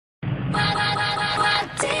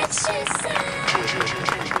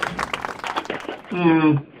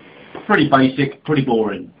Pretty basic, pretty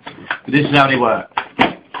boring. But this is how they work.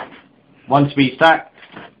 One speed stack,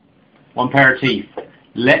 one pair of teeth.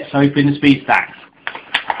 Let's open the speed stacks.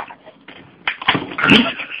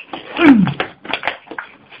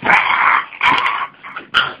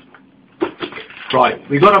 Right,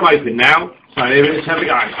 we've got them open now, so let's have a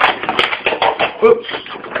go. Oops.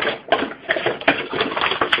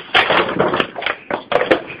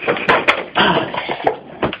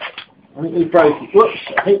 I think we broke it. Whoops,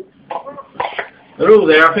 I think they're all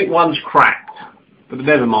there. I think one's cracked, but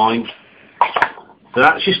never mind. So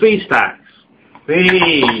that's your speed stacks.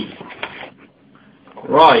 Whee!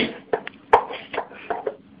 Right.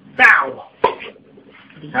 Now,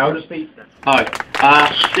 how does speed stack? Hi,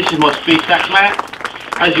 this is my speed stack mat.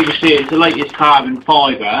 As you can see, it's the latest carbon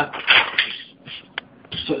fibre,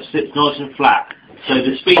 so it sits nice and flat. So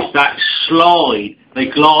the speed stacks slide, they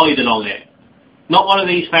glide along it. Not one of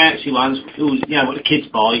these fancy ones, you know, what the kids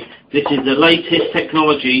buy. This is the latest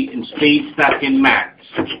technology in speed stacking mats,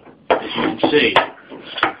 as you can see.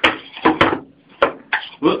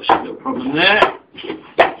 Whoops, a little problem there.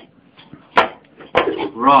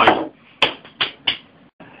 Right.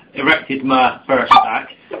 Erected my first stack,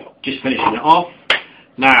 just finishing it off.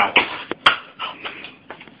 Now,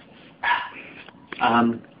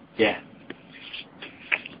 yeah.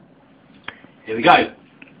 Here we go.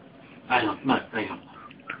 Hang on, no, hang on.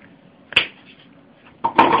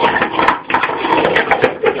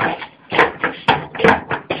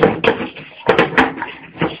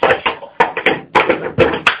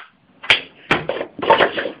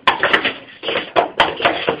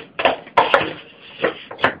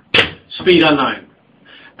 Speed unknown.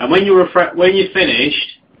 And when you're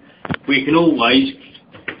finished, we can always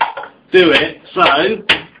do it. So,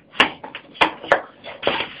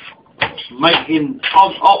 making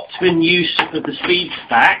optimum use of the speed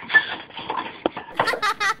stacks,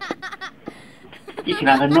 you can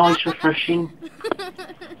have a nice, refreshing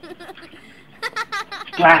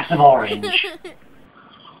glass of orange.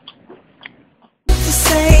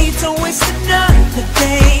 Say don't waste another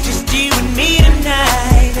day, just you and me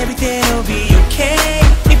tonight. Everything will be